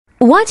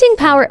Watching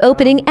Power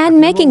opening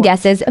and making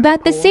guesses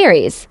about the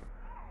series.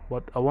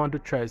 But I want to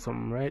try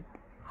something, right?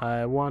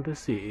 I want to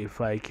see if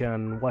I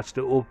can watch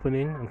the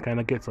opening and kind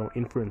of get some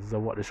inferences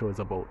of what the show is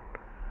about.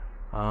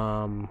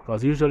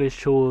 Because usually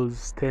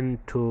shows tend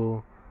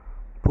to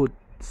put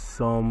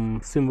some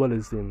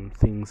symbolism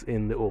things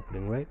in the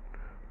opening, right?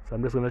 So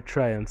I'm just gonna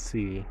try and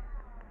see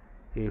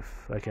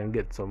if I can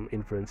get some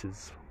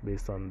inferences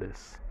based on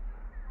this.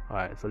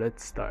 Alright, so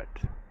let's start.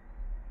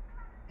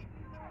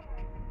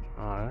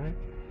 Alright,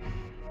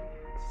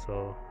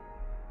 so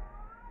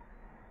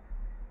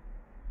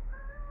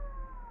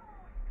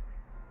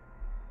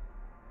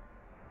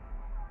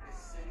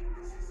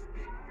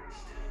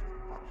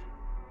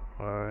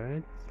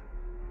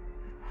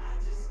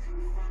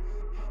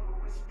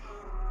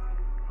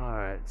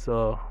alright,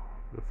 so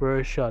the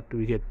first shot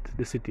we get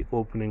the city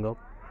opening up,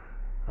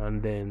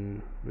 and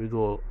then we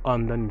go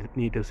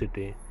underneath the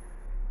city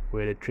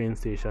where the train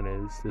station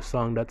is. The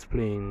song that's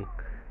playing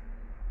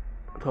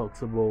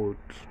talks about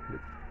the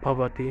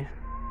poverty.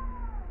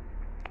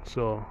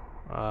 So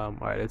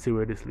alright, let's see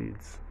where this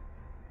leads.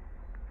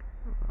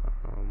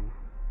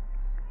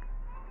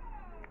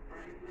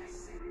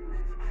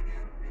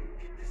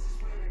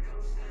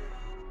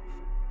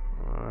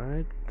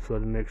 Alright, so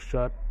the next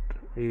shot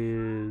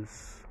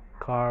is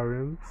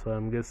Karim, so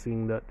I'm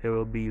guessing that there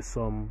will be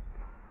some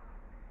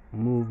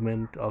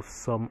movement of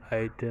some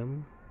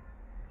item,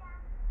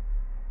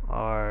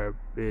 or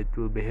it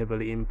will be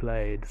heavily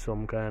implied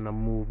some kind of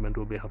movement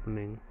will be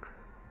happening.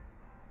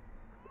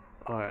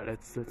 Alright,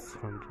 let's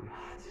continue.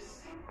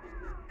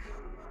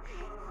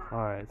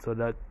 Alright, so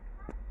that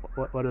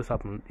what has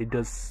happened, it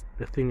does,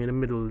 the thing in the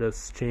middle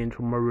does change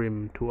from a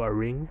rim to a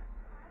ring,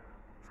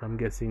 so I'm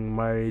guessing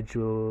marriage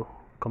will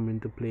come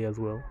into play as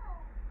well.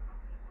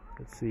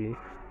 Let's see,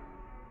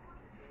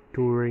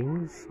 2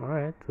 rings.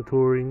 Alright, so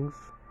 2 rings,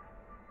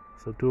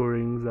 so 2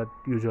 rings that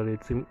usually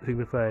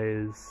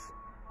signifies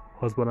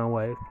husband and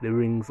wife. The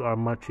rings are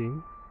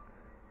matching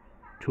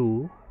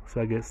 2,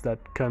 so I guess that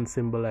can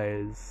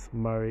symbolize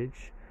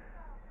marriage,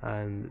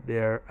 and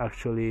they're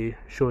actually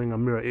showing a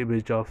mirror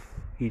image of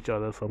each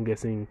other, so I'm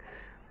guessing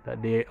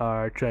that they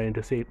are trying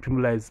to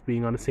symbolize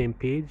being on the same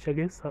page, I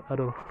guess. I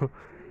don't know.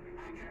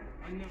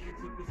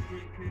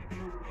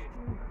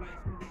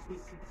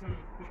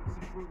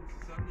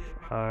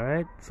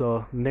 Alright,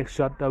 so next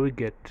shot that we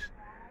get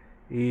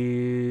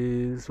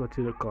is, what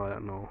do you call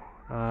that now?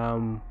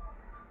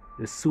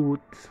 The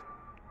suit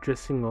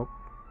dressing up,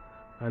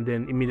 and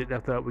then immediately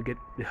after that we get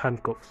the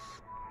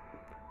handcuffs.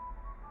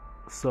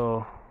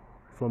 So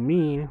for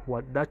me,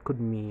 what that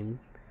could mean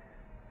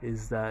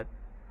is that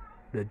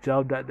the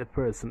job that the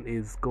person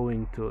is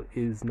going to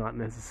is not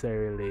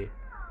necessarily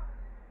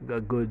a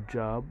good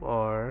job,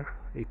 or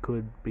it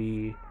could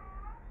be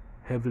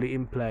heavily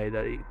implied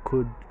that it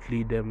could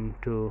lead them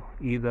to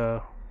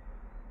either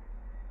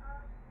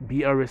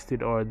be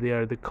arrested or they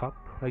are the cop,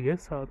 I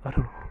guess. I don't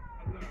know.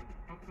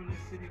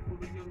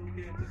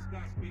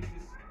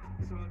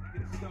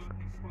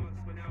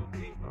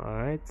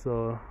 Alright,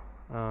 so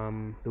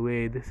the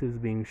way this is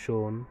being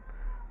shown,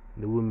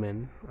 the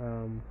women,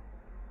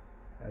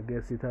 I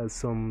guess it has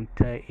some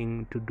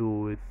tying to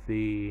do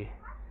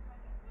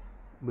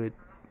with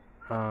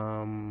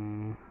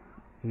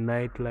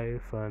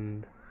nightlife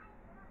and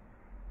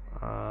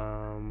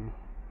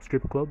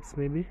strip clubs,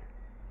 maybe,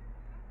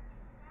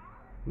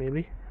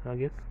 I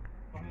guess.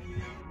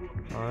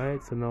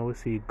 Alright, so now we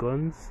see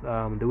guns.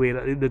 The way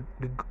that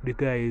the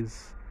guy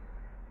is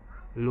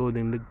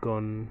loading the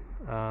gun,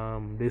 I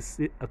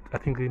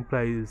think it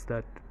implies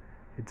that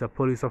it's a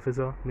police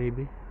officer,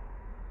 maybe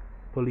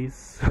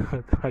police.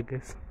 I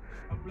guess.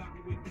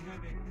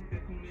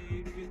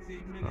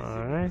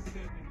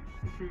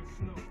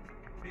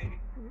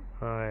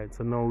 Alright,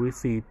 so now we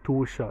see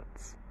 2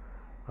 shots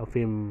of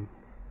him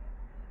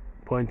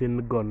pointing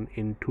the gun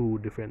in 2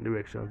 different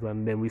directions,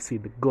 and then we see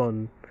the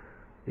gun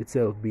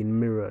itself being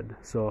mirrored.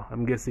 So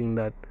I'm guessing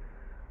that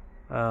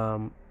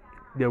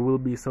there will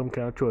be some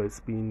kind of choice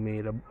being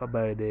made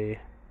by the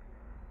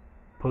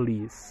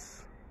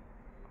police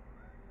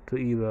to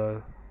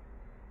either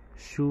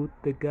shoot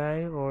the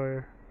guy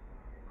or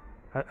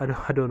I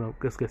don't know,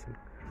 just guessing.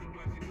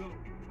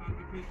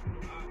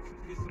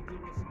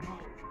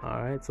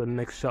 Alright, so the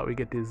next shot we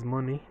get is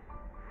money,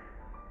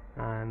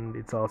 and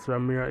it's also a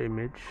mirror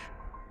image,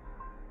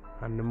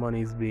 and the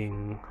money is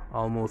being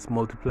almost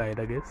multiplied,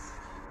 I guess.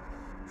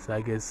 So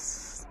I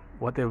guess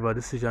whatever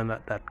decision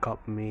that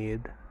cop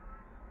made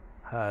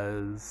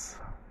has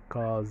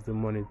caused the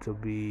money to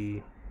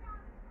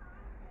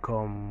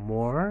become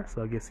more,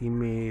 so I guess he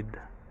made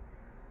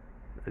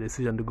a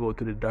decision to go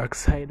to the dark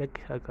side, I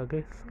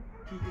guess.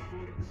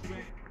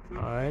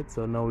 Alright,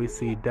 so now we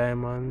see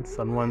diamonds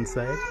on one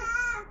side.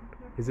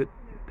 Is it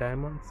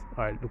diamonds?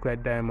 Alright, look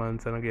like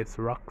diamonds, and I guess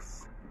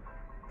rocks.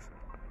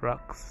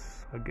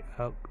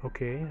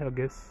 Okay, I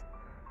guess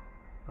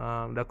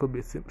that could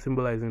be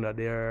symbolizing that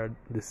they are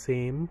the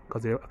same,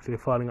 because they're actually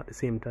falling at the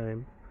same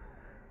time.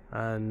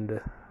 And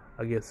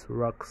I guess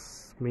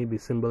rocks maybe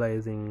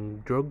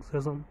symbolizing drugs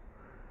or something.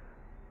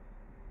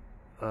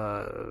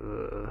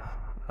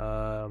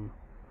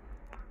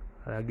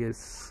 I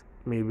guess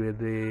maybe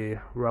the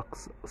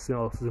rocks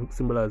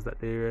symbolize that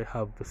they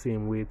have the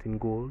same weight in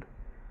gold.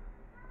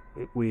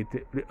 Weight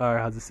or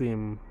has the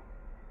same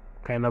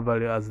kind of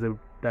value as the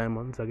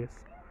diamonds, I guess.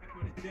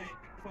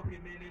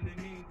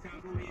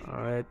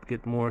 Alright,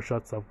 get more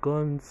shots of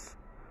guns.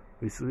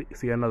 We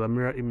see another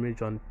mirror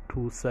image on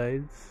two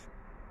sides.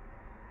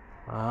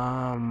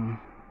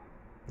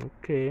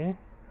 Okay,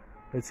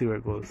 let's see where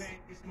it goes.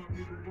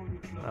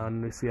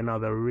 And we see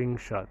another ring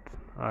shot.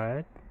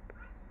 Alright,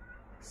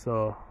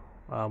 so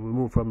we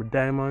move from the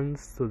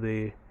diamonds to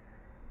the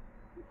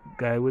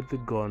guy with the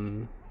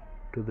gun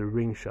to the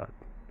ring shot.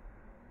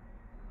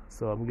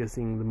 So I'm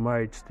guessing the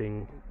marriage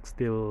thing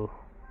still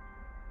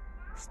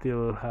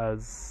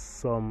has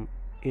some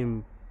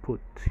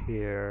input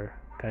here,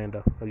 kind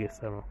of, I guess.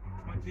 I don't know.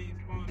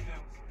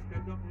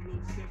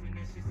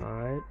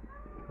 Alright,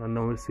 and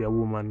now we see a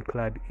woman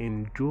clad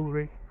in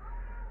jewelry.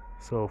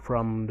 So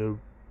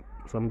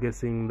I'm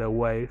guessing the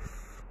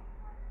wife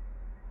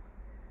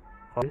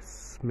of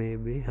this,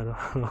 maybe. I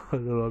don't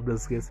know, I'm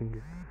just guessing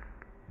it.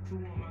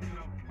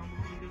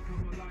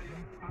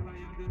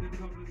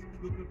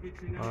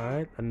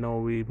 Alright, and now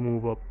we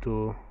move up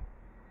to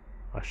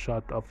a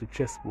shot of the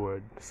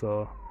chessboard.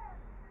 So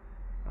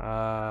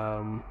alright,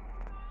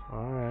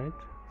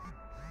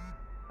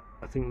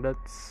 I think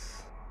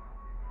that's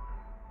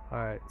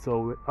alright.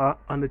 So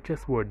on the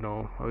chessboard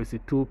now, we see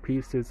two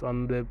pieces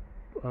on the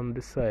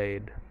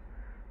side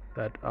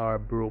that are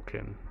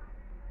broken.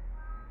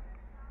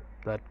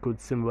 That could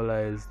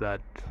symbolize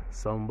that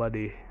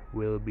somebody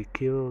will be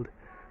killed.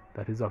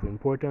 That is of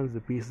importance.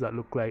 The pieces that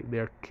look like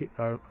they're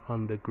are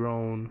on the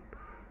ground,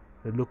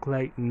 they look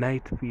like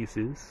knight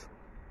pieces.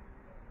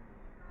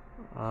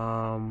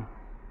 So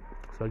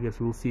I guess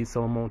we'll see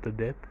some amount of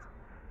death.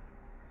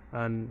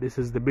 And this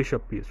is the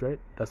bishop piece, right?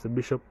 That's the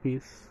bishop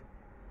piece.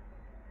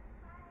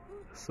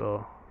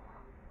 So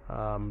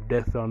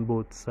death on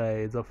both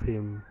sides of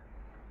him,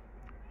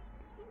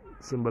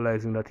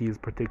 symbolizing that he is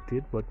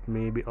protected, but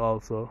maybe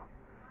also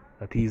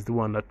that he's the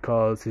one that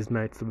caused his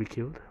knights to be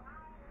killed.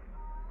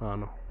 I don't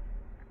know.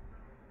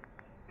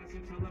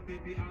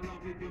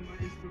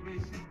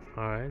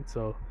 Alright,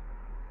 so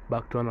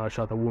back to another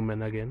shot of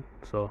woman again.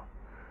 So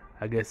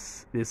I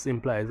guess this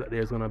implies that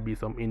there's gonna be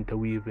some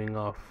interweaving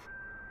of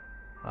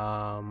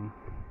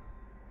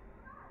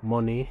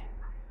money,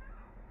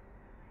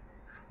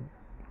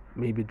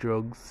 maybe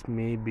drugs,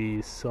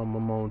 maybe some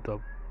amount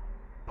of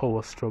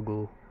power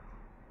struggle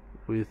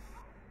with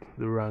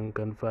the rank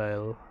and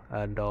file,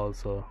 and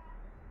also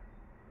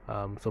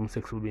some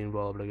sex will be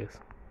involved, I guess.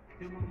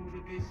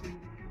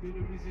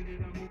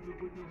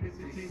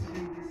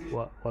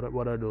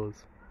 What are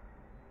those?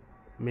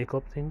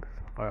 Makeup things?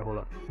 Alright, hold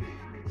on.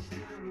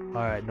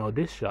 Alright, now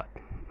this shot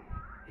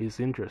is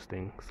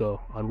interesting.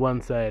 So on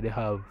one side they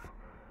have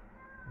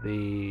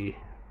the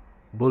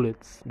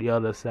bullets, the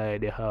other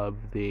side they have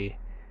the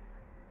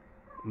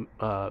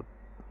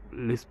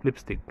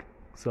lipstick.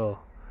 So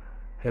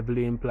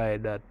heavily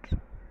implied that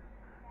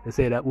they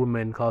say that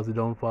women cause the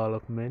downfall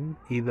of men.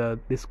 Either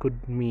this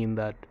could mean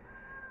that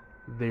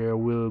there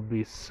will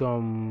be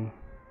some,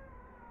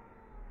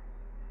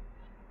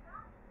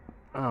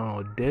 I don't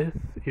know, death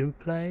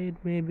implied,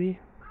 maybe,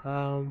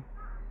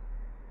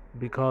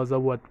 because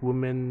of what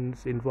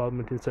women's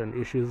involvement in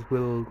certain issues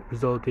will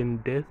result in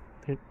death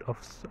of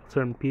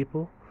certain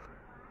people.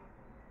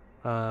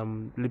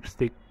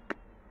 Lipstick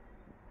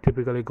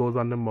typically goes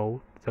on the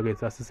mouth, so I guess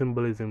that's the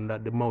symbolism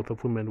that the mouth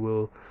of women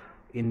will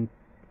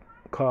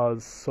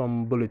cause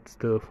some bullets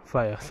to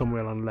fire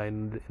somewhere along the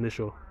line in the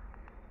show.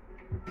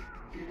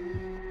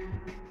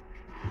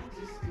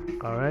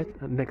 Alright,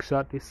 the next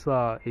shot we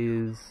saw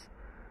is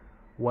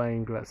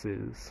wine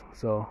glasses.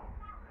 So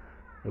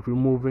if we're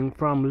moving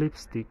from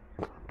lipstick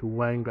to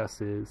wine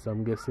glasses,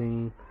 I'm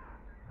guessing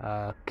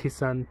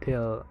kiss and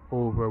tell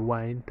over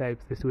wine type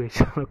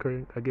situation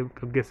occurring.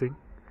 I'm guessing.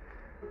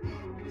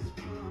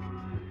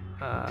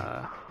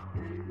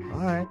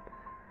 Alright,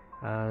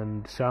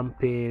 and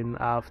champagne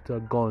after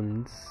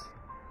guns.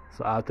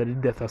 So after the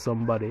death of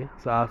somebody,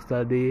 so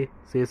after the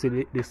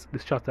this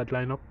shot that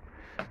line up,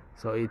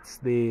 so it's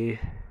the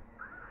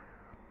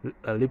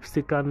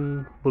lipstick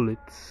and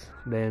bullets,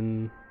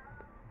 then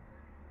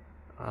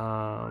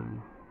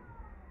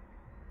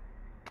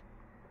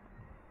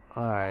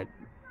alright,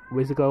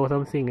 basically what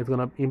I'm saying is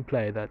gonna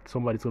imply that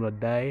somebody's gonna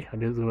die,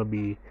 and there's gonna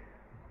be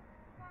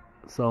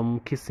some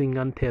kissing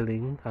and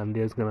telling, and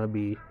there's gonna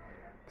be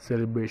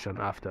celebration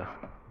after,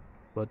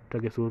 but I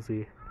guess we'll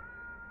see.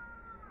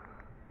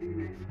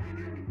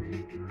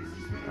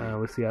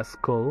 We see a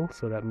skull,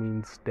 so that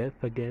means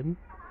death again,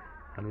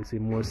 and we see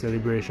more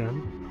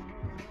celebration,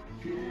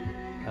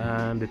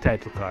 and the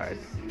title card.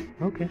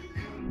 Okay,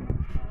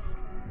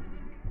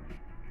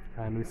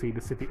 and we see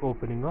the city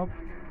opening up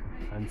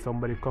and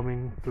somebody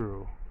coming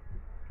through.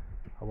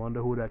 I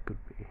wonder who that could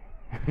be.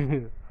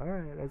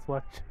 Alright, let's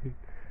watch.